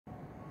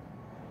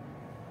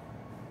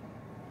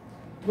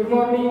Good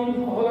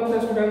morning, all of the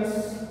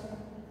students.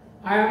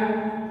 I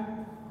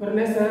am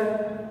Kurane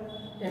sir,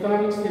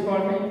 Economics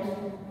Department.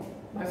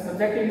 My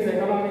subject is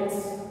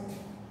Economics.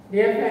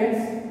 Dear friends,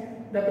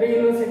 the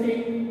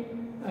pre-university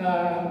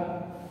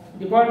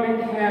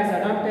department has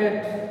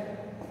adopted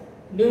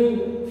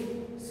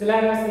new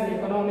syllabus in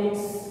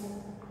economics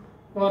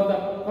for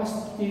the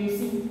first PUC,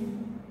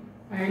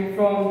 and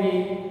from the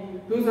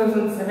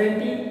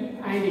 2017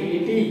 and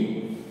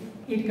 18,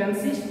 it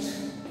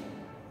consists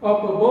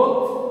of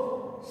both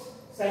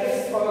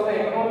studies for the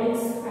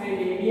economics and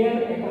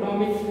Indian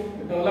economic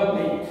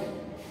development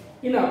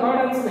in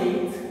accordance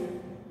with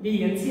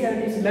the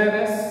NCERT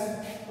syllabus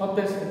of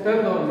the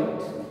central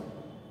government.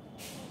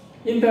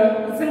 In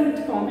the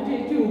present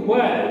competitive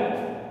world,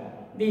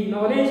 the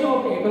knowledge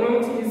of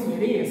economics is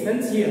very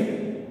essential.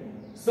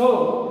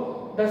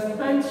 So, the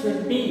students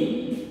should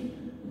give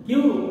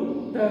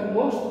the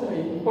most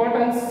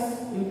important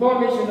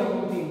information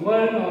about the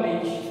world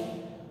knowledge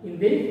in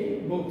the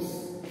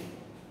books.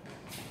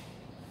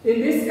 In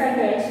this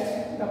context,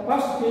 the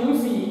first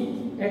PUC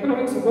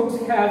economics books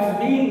have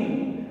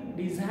been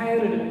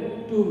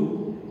designed to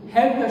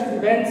help the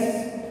students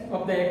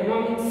of the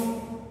economics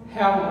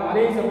have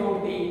knowledge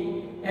about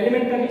the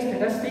elementary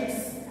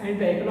statistics and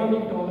the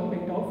economic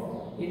development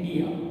of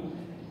India.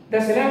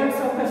 The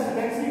syllabus of the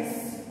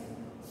statistics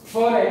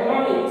for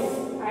economics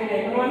and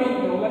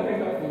economic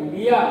development of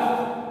India,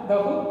 the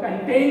book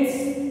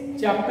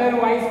contains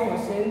chapter-wise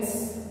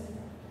questions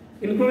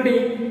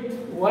including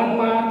 1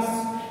 marks,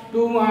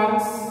 2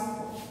 marks,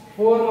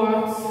 4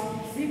 marks,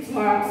 6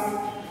 marks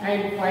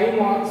and 5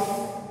 marks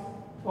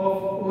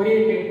of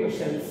oriented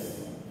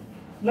questions.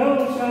 Now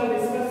we shall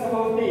discuss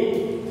about the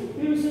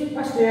PUC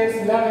first year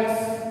syllabus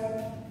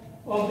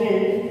of the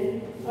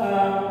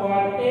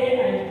part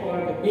A and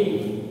part B.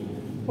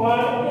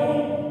 Part A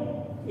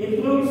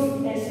includes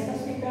a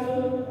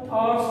statistical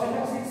or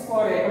statistics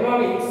for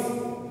economics.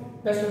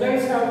 The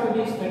students have to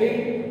be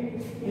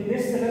studied in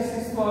this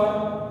statistics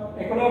for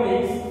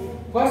economics.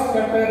 First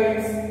chapter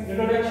is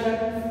introduction.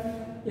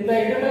 In the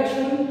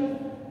introduction,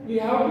 we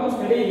have to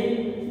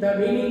study the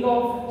meaning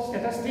of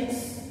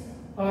statistics,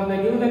 or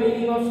give the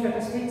meaning of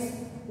statistics,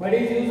 what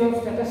is use of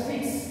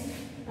statistics,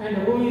 and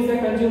who is the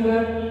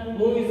consumer,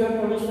 who is the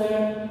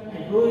producer,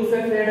 and who is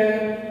the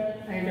trader,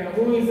 and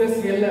who is the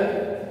seller.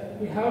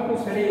 We have to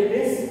study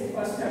this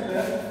first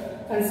chapter.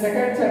 And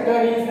second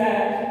chapter is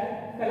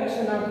that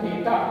collection of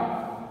data.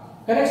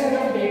 Collection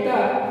of data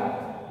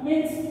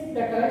means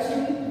the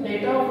collection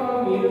data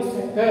from various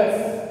sectors,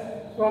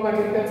 from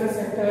agriculture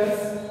sectors,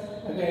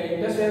 the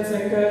industrial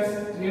sectors,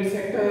 real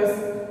sectors.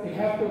 We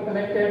have to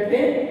collect the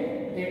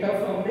data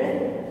from the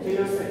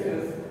various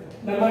sectors.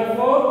 Number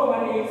 4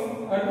 one is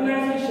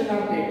organization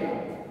of data.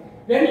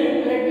 When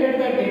you collected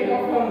the data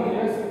from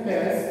various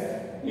sectors,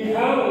 you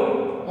have to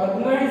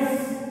organize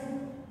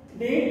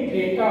the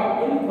data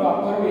in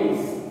proper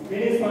ways.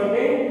 This is called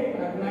the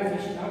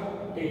organization of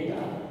data.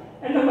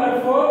 And number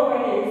 4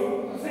 one is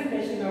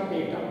presentation of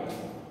data.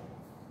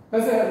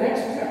 Because the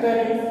next chapter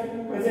is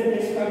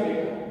presentation of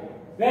data.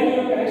 When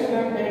you collection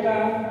of data,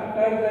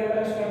 after the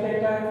collection of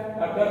data,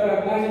 after the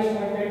organization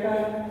of data,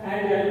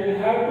 and you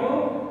have to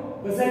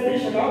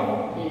presentation of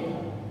data.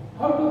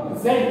 How to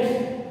present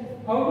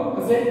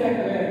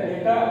the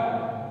data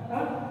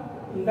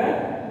in the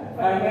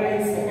primary,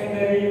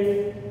 secondary,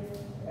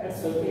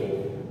 that's okay.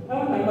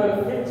 Number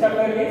 5th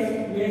chapter is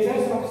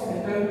measures of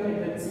central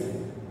tendency.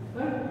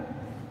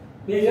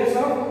 Measures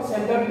of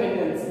central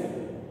tendency.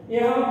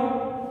 Here,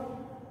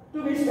 to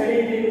be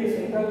studied in the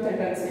central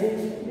tendency,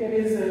 there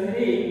is a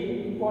very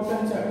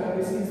important chapter.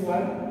 This is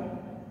one.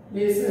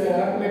 This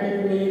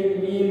arithmetic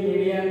mean,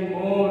 median,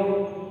 mode,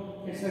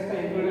 etc.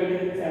 included in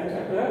this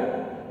chapter.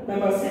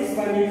 Number 6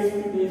 one is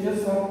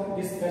measures of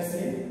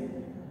dispersion.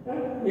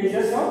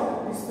 Measures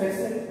of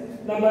dispersion.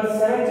 Number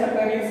 7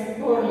 chapter is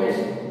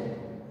correlation.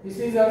 This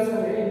is also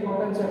a very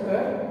important chapter.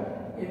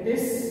 In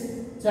this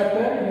chapter,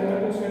 you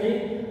have to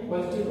study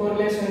positive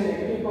correlation,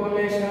 negative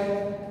correlation,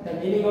 the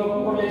meaning of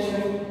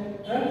correlation.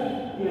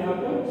 You have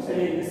to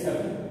study this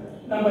chapter.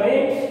 Number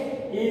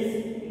 8 is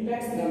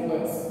index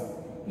numbers.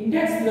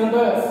 Index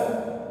numbers,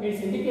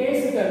 it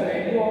indicates the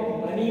value of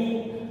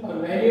money or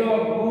value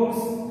of goods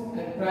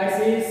and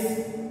prices.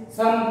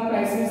 Some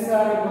prices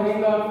are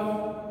going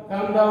up,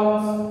 come down.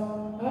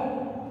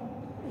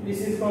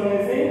 This is called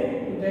as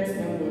a index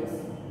numbers.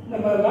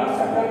 Number last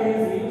chapter is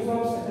use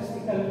of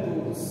statistical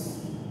tools.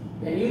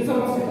 The use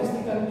of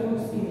statistical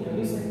tools in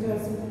every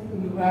sectors,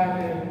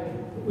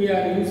 we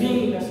are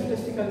using the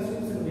statistical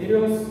tools in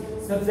various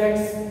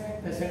subjects.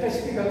 The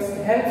statistical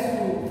helps to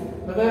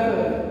other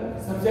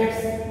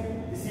subjects.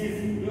 This is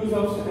use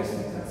of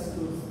statistical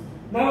tools.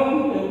 Now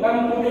we come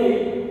to the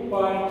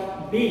part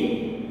B.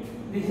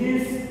 This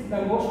is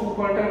the most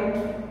important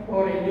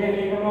for Indian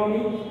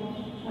economy,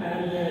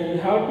 and you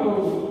have to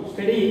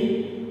study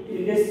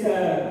in this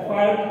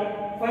part.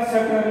 First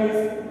chapter is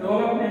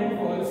development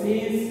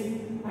policies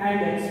and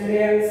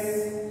experience,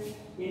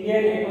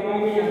 Indian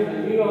economy and the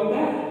view of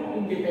the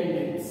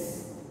independence.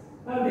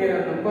 There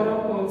are a number of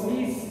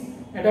policies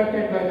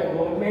adopted by the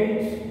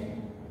government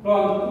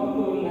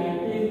from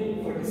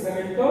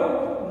 1947 to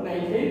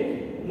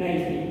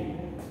 1990.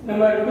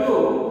 Number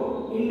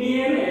 2,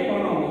 Indian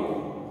economy.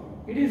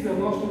 It is the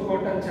most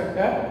important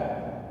chapter.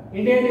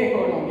 Indian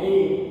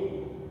economy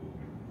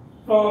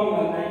from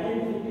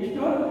 1950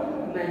 to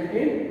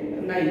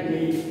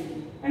 1990.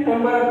 And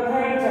number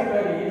 3rd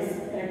chapter is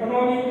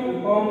economic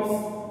reforms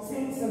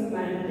since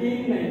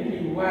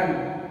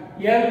 1991.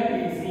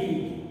 LPC.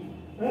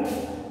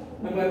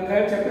 Number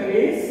 3rd chapter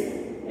is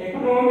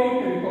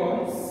economic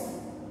reforms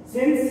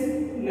since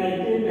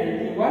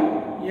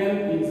 1991.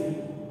 LPC.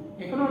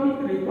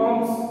 Economic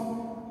reforms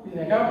is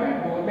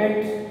adopted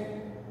government.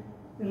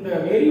 In the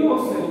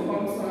various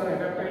reforms are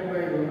adopted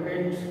by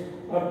government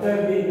after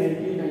the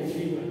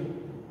 1991.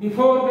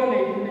 Before the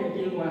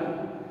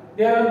 1991,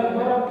 there are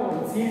number of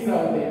policies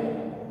are there,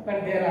 but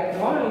they are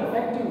not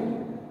effective.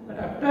 But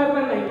after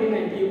the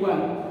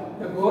 1991,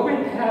 the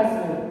government has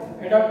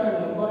adopted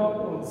number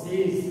of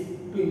policies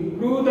to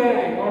improve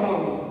the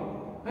economy.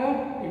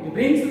 It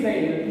brings the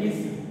LPC.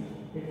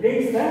 It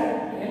brings the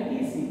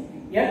LPC.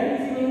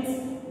 LPC means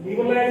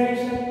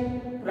liberalization,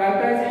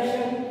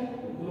 privatization,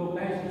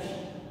 globalization.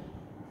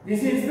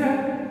 This is the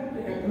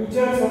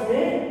futures of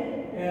the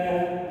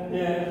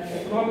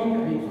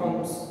economic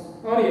reforms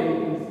or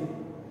LPC.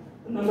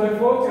 Number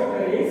 4th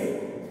chapter is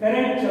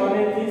current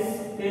challenges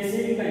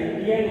facing the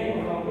Indian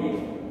economic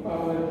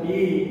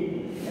poverty.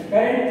 The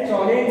current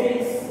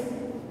challenges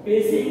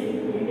facing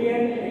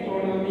Indian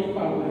economic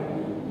poverty.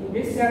 In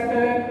this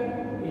chapter,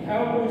 we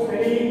have to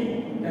study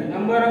the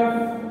number of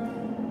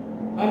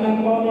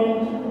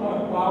unemployment or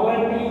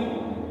poverty.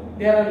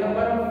 There are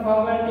number of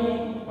poverty.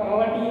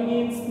 Poverty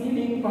means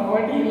meaning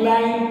poverty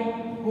line.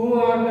 Who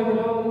are the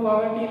below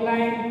poverty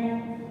line?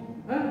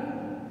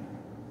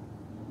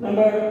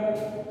 Number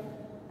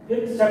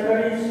 5th chapter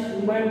is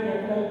human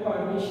capital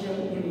formation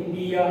in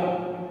India.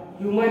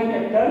 Human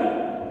capital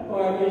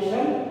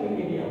formation in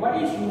India. What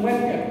is human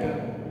capital?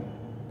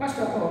 First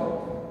of all,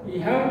 we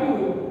have to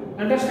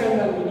understand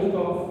the meaning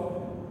of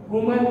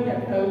human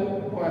capital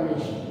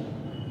formation.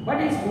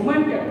 What is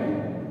human capital?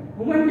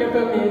 Human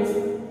capital means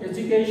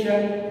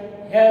education,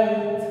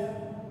 health,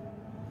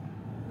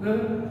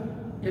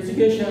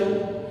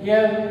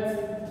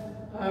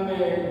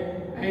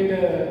 and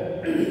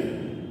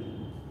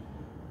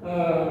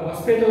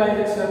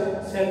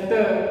hospitalization,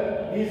 shelter.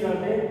 These are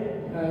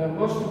the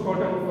most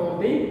important for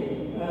the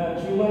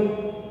human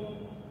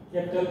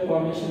capital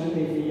formation in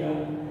India.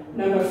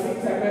 Number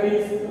 6 chapter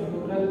is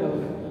rural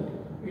development.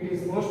 It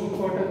is most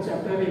important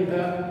chapter in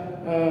the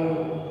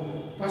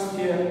first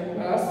year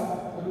class,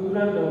 rural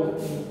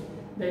development.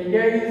 The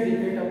India is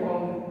dependent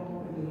upon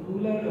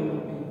rural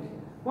development.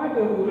 What is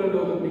rural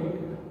development?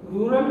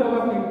 Rural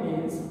development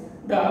means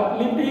the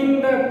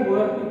uplifting the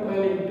poor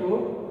people into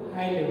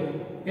high level.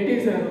 That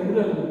is a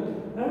rural.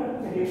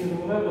 That is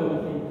rural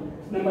development.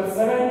 Number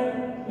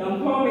 7,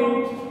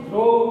 employment,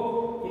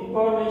 growth,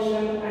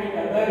 information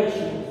and other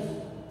issues.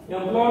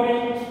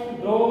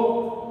 Employment,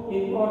 growth,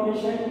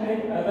 information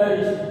and other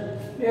issues.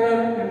 There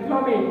are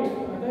employment,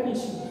 other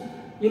issues.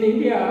 In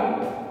India,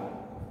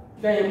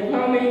 the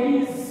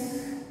employment is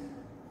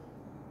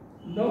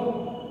no.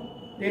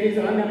 There is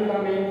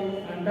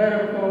unemployment,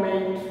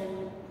 underemployment,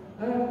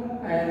 and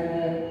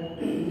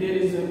there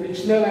is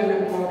frictional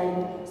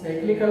unemployment,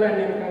 cyclical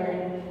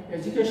unemployment,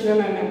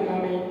 educational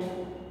unemployment,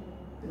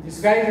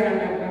 disguised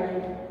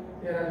unemployment.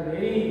 There are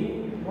very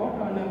lot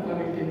of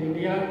unemployment in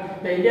India.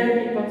 The Indian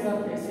people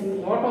are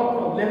facing lot of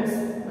problems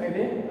by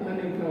the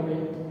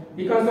unemployment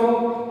because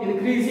of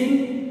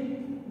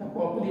increasing the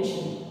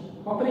population.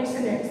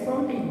 Population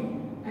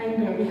expanding,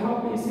 and we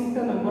have facing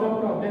the number of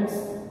problems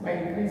by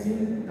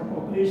increasing the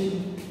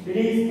population. It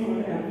is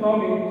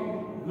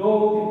employment,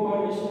 growth,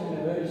 information and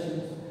other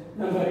issues.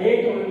 Number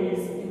 8 one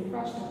is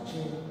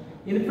infrastructure.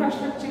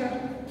 Infrastructure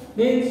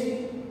means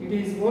it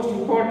is most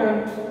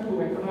important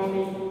to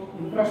economy.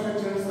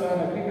 Infrastructures are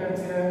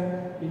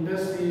agriculture,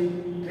 industry,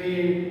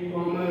 trade,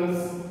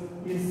 commerce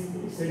is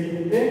studied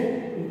in the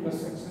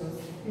infrastructure.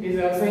 It is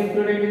also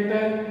included in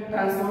the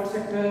transport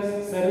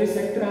sectors, service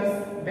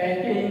sectors,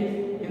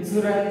 banking,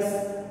 insurance.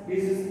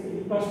 This is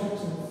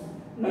infrastructure.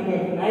 Number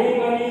 9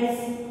 one is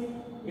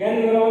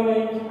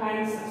environment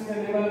and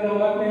sustainable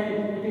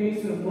development. It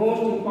is the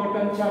most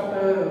important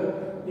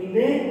chapter in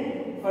the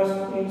first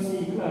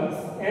MC class.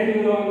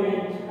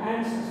 Environment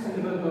and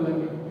sustainable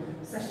development.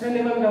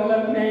 Sustainable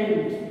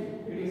development,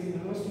 it is the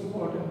most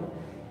important.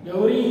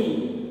 Every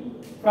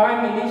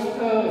Prime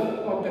Minister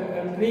of the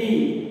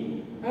country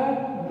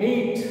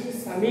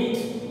summit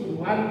in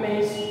one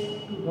place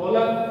to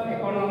develop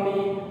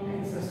economy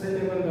and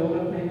sustainable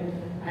development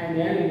and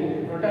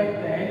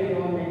protect the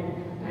environment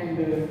and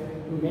to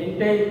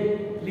maintain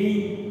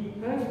clean,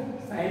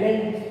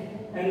 silent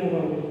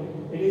environment.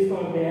 It is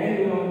called the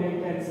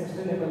environment and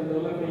sustainable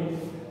development.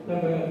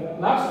 Number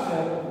last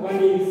one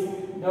is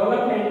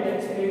development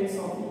experience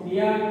of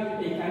India,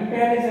 a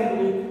comparison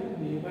with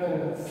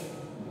neighbors.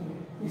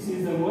 This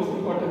is the most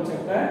important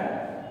chapter.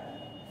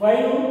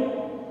 5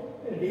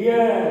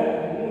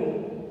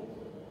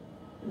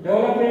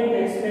 development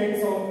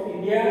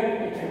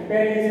India, a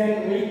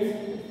comparison with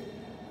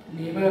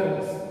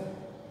neighbors.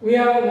 We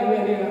have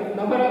a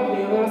number of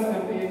neighbors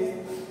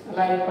countries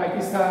like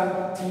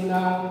Pakistan,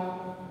 China,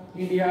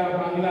 India,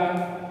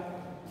 Bangladesh.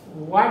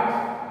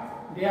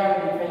 What they are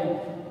dependent,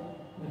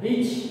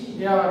 which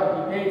they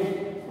are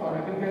dependent for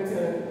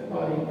agriculture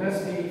or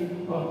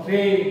industry or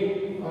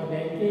trade or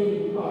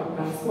banking or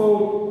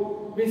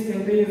transport. Which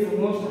country is the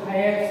most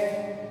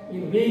highest?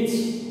 In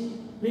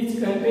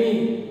which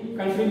country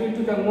contribute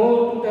to the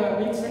more to the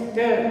which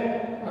sector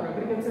or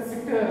agriculture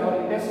sector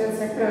or industrial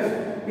sector?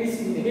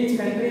 Which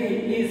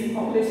country is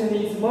population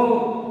is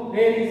more?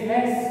 Where is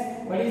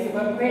less? What is the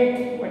birth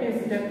rate? What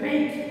is the death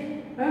rate?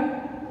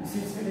 This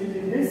is studied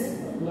in this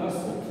last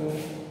chapter.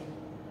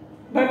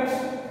 But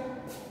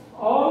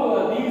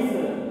all these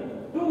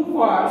two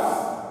parts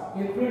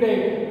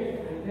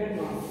included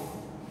 100 marks.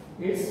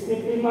 It's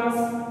 50 marks.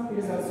 It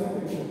is also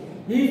 50.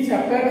 Each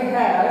chapter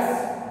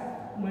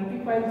has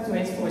multiple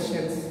choice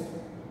questions.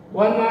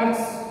 1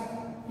 marks.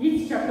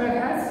 Each chapter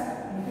has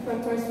multiple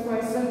choice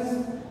questions.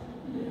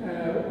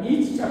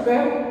 Each chapter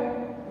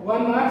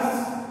 1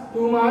 marks,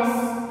 2 marks,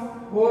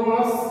 4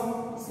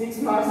 marks,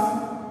 6 marks,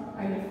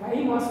 and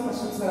 5 marks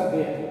questions are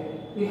there.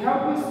 You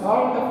have to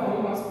solve the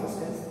 5 marks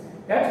questions.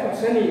 That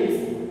question is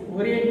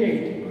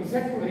oriented,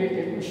 project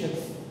oriented questions.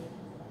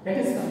 That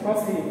is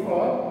compulsory for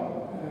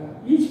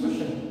each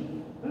question.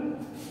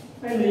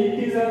 And it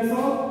is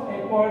also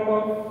a part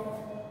of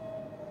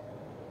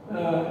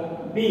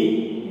B,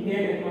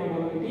 Indian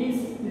economics.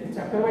 The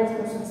chapter wise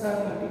questions are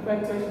multiple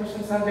choice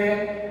questions are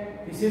there.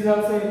 This is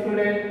also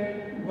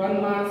included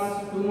 1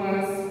 marks, 2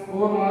 marks,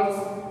 4 marks,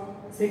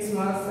 6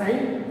 marks,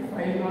 and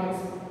 5 marks.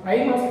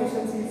 5 marks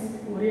questions is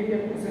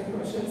oriented project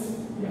questions.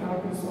 You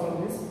have to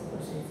solve these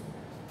questions.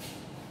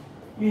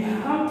 You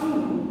have to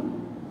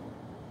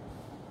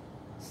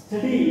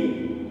study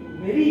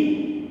very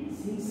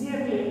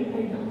sincerely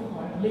and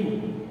hardly.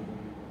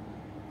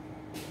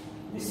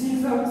 This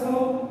is also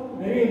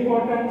very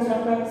important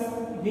chapters.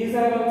 These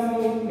are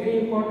also very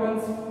important.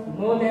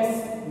 No less,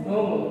 no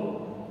more.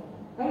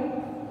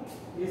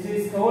 This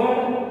is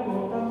covered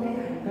totally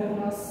 100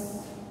 marks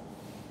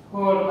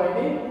covered by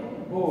the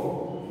board.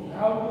 You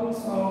have to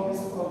solve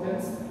these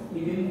problems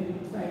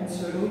within time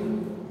schedule.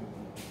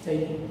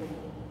 Thank you.